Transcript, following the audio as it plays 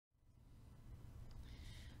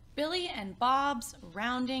Billy and Bob's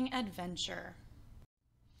Rounding Adventure.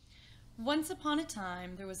 Once upon a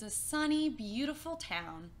time, there was a sunny, beautiful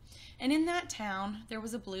town, and in that town, there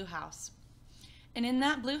was a blue house. And in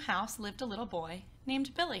that blue house lived a little boy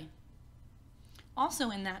named Billy. Also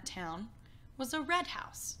in that town was a red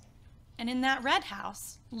house, and in that red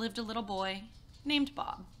house lived a little boy named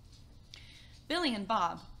Bob. Billy and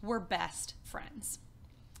Bob were best friends.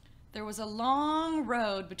 There was a long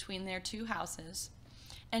road between their two houses,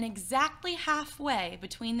 and exactly halfway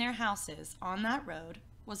between their houses on that road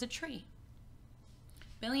was a tree.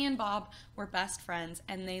 Billy and Bob were best friends,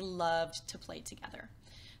 and they loved to play together.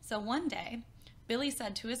 So one day, Billy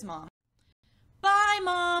said to his mom, "Bye,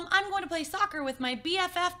 Mom, I'm going to play soccer with my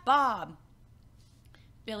BFF Bob."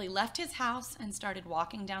 Billy left his house and started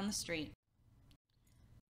walking down the street.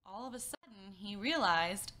 All of a sudden, he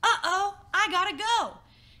realized, uh-oh, I gotta go.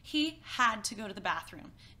 He had to go to the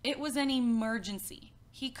bathroom. It was an emergency.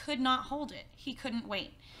 He could not hold it. He couldn't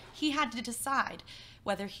wait. He had to decide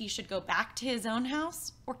whether he should go back to his own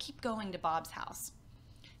house or keep going to Bob's house.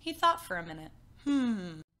 He thought for a minute.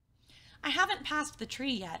 I haven't passed the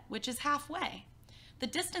tree yet, which is halfway. The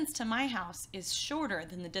distance to my house is shorter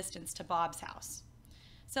than the distance to Bob's house.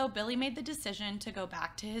 So Billy made the decision to go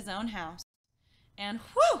back to his own house. And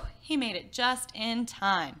whew, he made it just in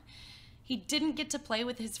time. He didn't get to play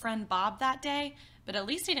with his friend Bob that day, but at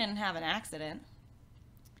least he didn't have an accident.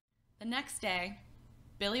 The next day,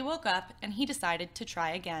 Billy woke up and he decided to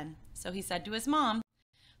try again. So he said to his mom,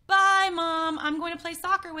 "Bye, Mom, I'm going to play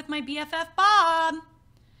soccer with my BFF Bob."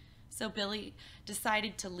 So Billy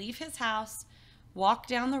decided to leave his house, walk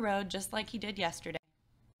down the road just like he did yesterday.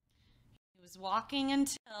 He was walking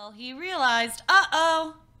until he realized,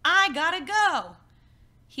 uh-oh, I gotta go.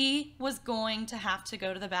 He was going to have to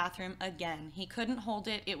go to the bathroom again. He couldn't hold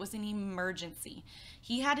it. It was an emergency.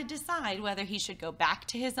 He had to decide whether he should go back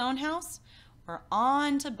to his own house or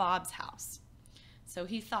on to Bob's house. So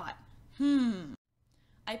he thought,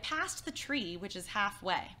 I passed the tree, which is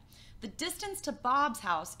halfway. The distance to Bob's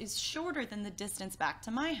house is shorter than the distance back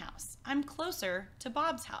to my house. I'm closer to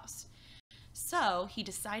Bob's house. So he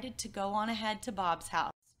decided to go on ahead to Bob's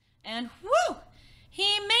house. And whoo!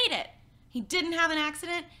 He made it! He didn't have an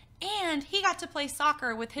accident, and he got to play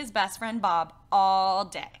soccer with his best friend Bob all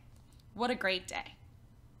day. What a great day.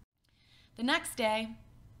 The next day,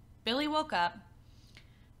 Billy woke up,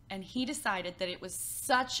 and he decided that it was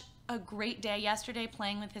such a great day yesterday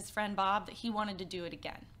playing with his friend Bob that he wanted to do it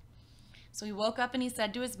again. So he woke up and he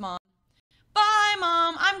said to his mom, "Bye,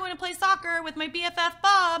 Mom, I'm going to play soccer with my BFF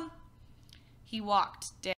Bob." He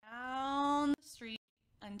walked down the street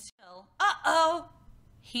until, uh-oh,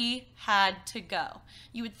 he had to go.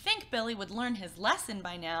 You would think Billy would learn his lesson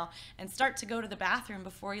by now and start to go to the bathroom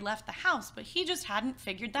before he left the house, but he just hadn't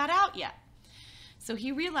figured that out yet. So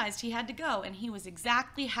he realized he had to go, and he was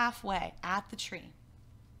exactly halfway at the tree.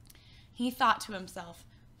 He thought to himself,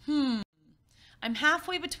 I'm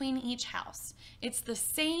halfway between each house. It's the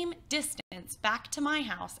same distance back to my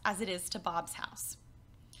house as it is to Bob's house.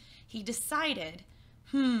 He decided,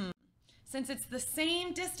 since it's the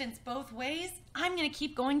same distance both ways, I'm going to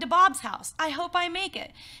keep going to Bob's house. I hope I make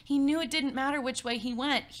it. He knew it didn't matter which way he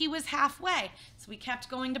went. He was halfway, so he kept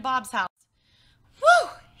going to Bob's house. Woo!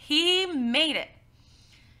 He made it.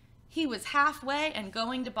 He was halfway, and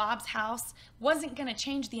going to Bob's house wasn't going to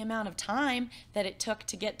change the amount of time that it took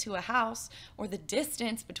to get to a house or the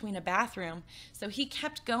distance between a bathroom. So he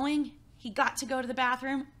kept going. He got to go to the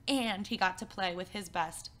bathroom, and he got to play with his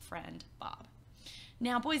best friend, Bob.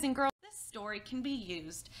 Now, boys and girls, this story can be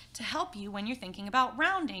used to help you when you're thinking about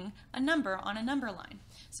rounding a number on a number line.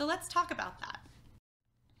 So let's talk about that.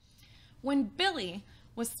 When Billy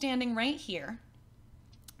was standing right here,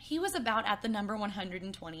 he was about at the number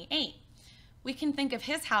 128. We can think of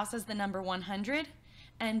his house as the number 100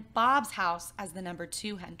 and Bob's house as the number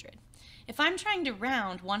 200. If I'm trying to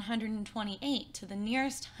round 128 to the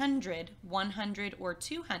nearest 100, 100, or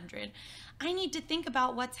 200, I need to think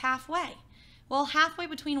about what's halfway. Well, halfway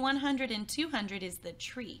between 100 and 200 is the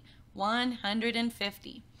tree,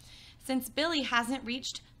 150. Since Billy hasn't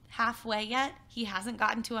reached halfway yet, he hasn't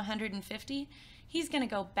gotten to 150, he's going to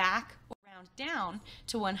go back or round down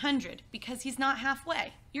to 100 because he's not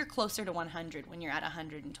halfway. You're closer to 100 when you're at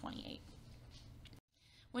 128.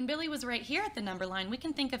 When Billy was right here at the number line, we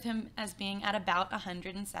can think of him as being at about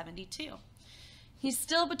 172. He's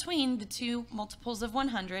still between the two multiples of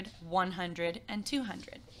 100, 100, and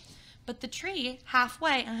 200. But the tree,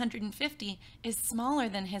 halfway, 150, is smaller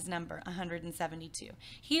than his number, 172.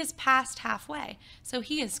 He is past halfway, so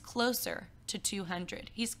he is closer to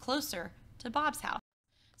 200. He's closer to Bob's house.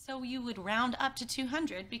 So you would round up to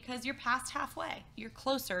 200 because you're past halfway. You're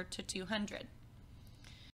closer to 200.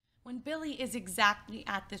 When Billy is exactly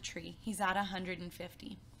at the tree, he's at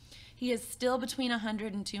 150. He is still between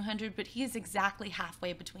 100 and 200, but he is exactly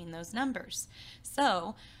halfway between those numbers.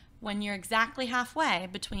 So when you're exactly halfway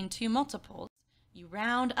between two multiples, you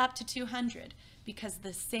round up to 200 because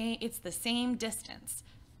it's the same distance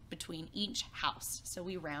between each house. So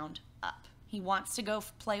we round up. He wants to go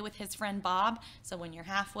play with his friend Bob, so when you're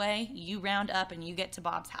halfway, you round up and you get to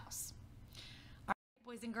Bob's house. All right,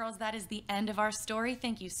 boys and girls, that is the end of our story.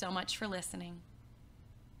 Thank you so much for listening.